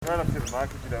Right up to the mic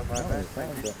if you don't mind, mate.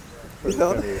 Thank you.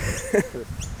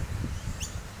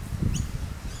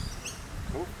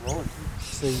 Cool, rolling.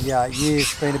 The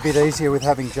year's been a bit easier with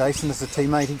having Jason as a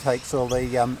teammate. He takes all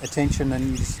the attention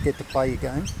and you just get to play your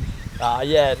game.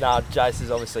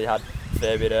 Jason's obviously had a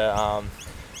fair bit of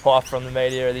hype from the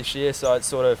media this year, so it's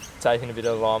sort of taken a bit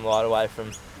of the limelight away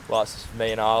from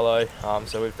me and Arlo.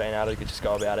 So we've been able to just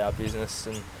go about our business,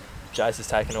 and Jason's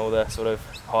taken all the sort of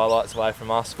highlights away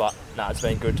from us. But it's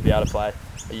been good to be able to play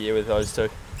a year with those two.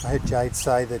 I heard Jade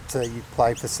say that you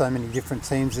played for so many different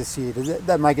teams this year. Does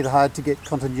that make it hard to get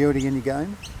continuity in your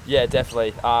game? Yeah,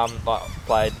 definitely. I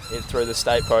played through the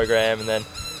state program and then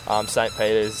St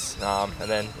Peter's and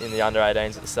then in the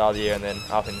under-18s at the start of the year and then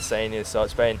up in the seniors. So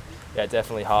it's been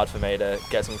definitely hard for me to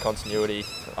get some continuity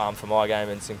for my game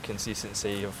and some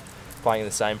consistency of playing in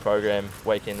the same program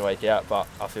week in, week out. But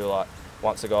I feel like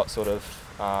once I got sort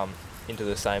of into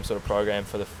the same sort of program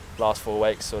for the last 4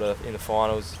 weeks, sort of in the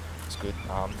finals, it's good.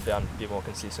 Found a bit more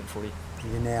consistent footy.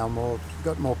 You're now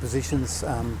got more positions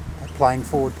playing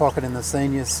forward pocket in the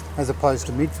seniors as opposed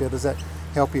to midfield. Does that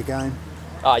help your game?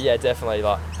 Yeah, definitely.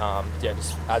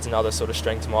 Just adds another sort of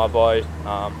strength to my bow.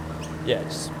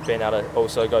 Just being able to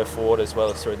also go forward as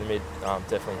well as through the mid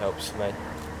definitely helps for me.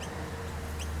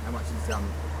 How much has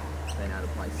being able to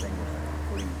play senior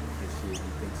footy this year, do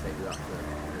you think, set you up for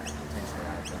potentially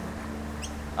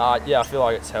AFL? I feel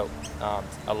like it's helped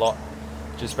a lot.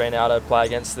 Just being able to play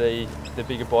against the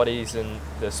bigger bodies and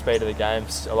the speed of the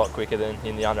game's a lot quicker than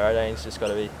in the under-18s. Just got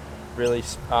to be really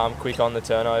quick on the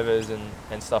turnovers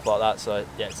and stuff like that. So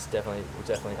it's will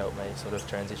definitely help me sort of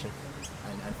transition.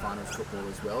 And finals football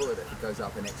as well, it goes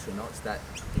up an extra notch. That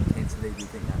intensity, do you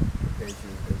think that prepares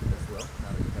you as well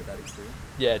now that you've had that experience?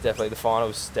 Yeah, definitely. The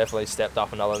finals definitely stepped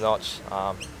up another notch.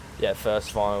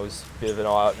 First final was a bit of an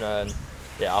eye-opener, and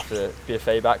after a bit of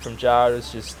feedback from Jared,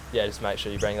 it's just make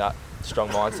sure you bring that strong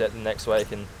mindset the next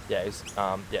week, and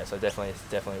so definitely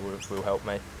will help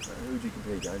me. Who would you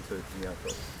compare going to in the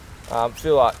AFL?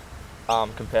 Feel like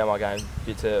compare my game a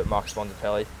bit to Marcus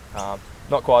Bontempelli.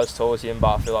 Not quite as tall as him,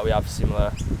 but I feel like we have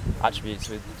similar attributes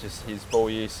with just his ball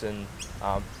use and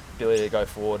ability to go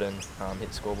forward and hit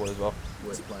the scoreboard as well.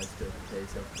 Worst players to compare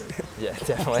yourself to. Yeah,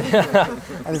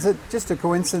 definitely. And is it just a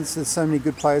coincidence there's so many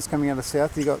good players coming out of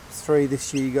South? You got 3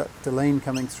 this year, you got Deline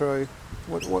coming through.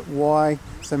 Why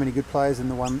so many good players in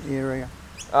the one area?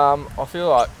 I feel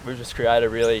like we've just created a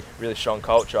really, really strong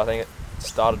culture. I think it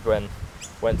started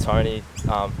when Tony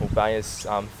Banger's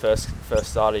first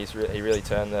started. He really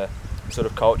turned the sort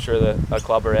of culture of the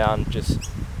club around. Just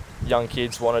young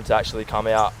kids wanted to actually come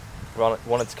out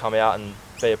and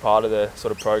be a part of the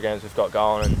sort of programs we've got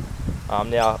going.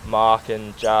 And now Mark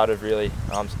and Jared have really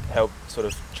helped sort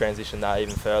of transition that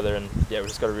even further. And we've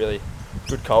just got a really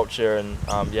good culture and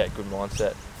good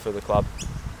mindset for the club.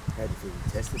 How do you feel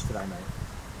tested today,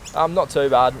 mate? Not too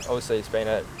bad. Obviously, it's been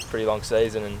a pretty long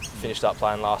season and finished up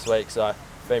playing last week, so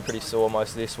been pretty sore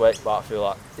most of this week. But I feel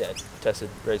like tested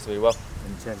reasonably well.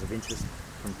 In terms of interest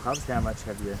from clubs, how much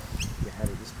have you had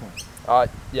at this point?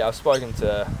 I've spoken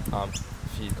to a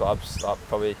few clubs,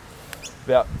 probably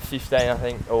about 15, I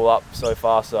think, all up so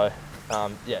far. So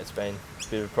it's been a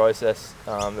bit of a process.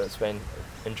 It's been an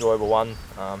enjoyable one.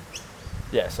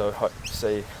 So hope to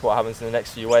see what happens in the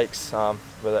next few weeks,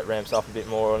 whether it ramps up a bit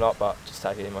more or not, but just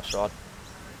take it in my stride.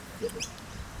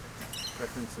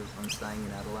 Preference on staying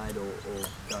in Adelaide or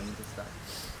going into state?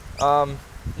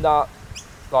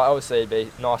 Obviously it'd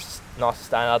be nice to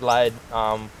stay in Adelaide,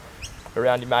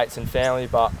 around your mates and family,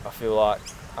 but I feel like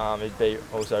it'd be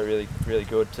also really, really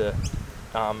good to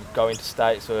go into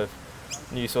state, sort of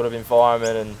new sort of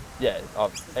environment, and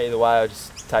either way I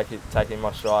just take it in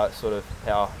my stride, sort of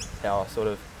how I sort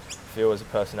of feel as a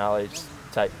personality, just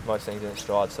take most things in its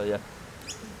stride. So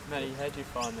Matty, how did you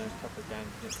find the couple of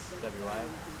games against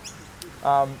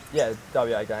WA?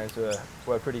 WA games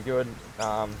were pretty good.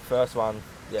 First one,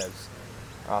 they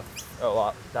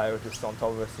were just on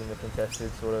top of us in the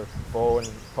contested sort of ball, and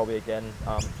probably again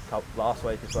last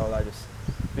week as well. They just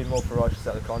a bit more ferocious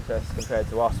at the contest compared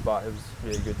to us, but it was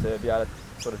really good to be able to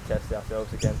sort of test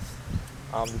ourselves against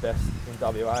the best in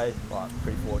WA.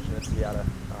 Pretty fortunate to be able to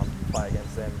play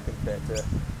against them compared to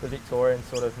the Victorians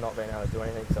sort of not being able to do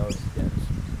anything. So it was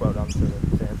well done to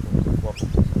the Sands and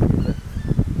Waffles.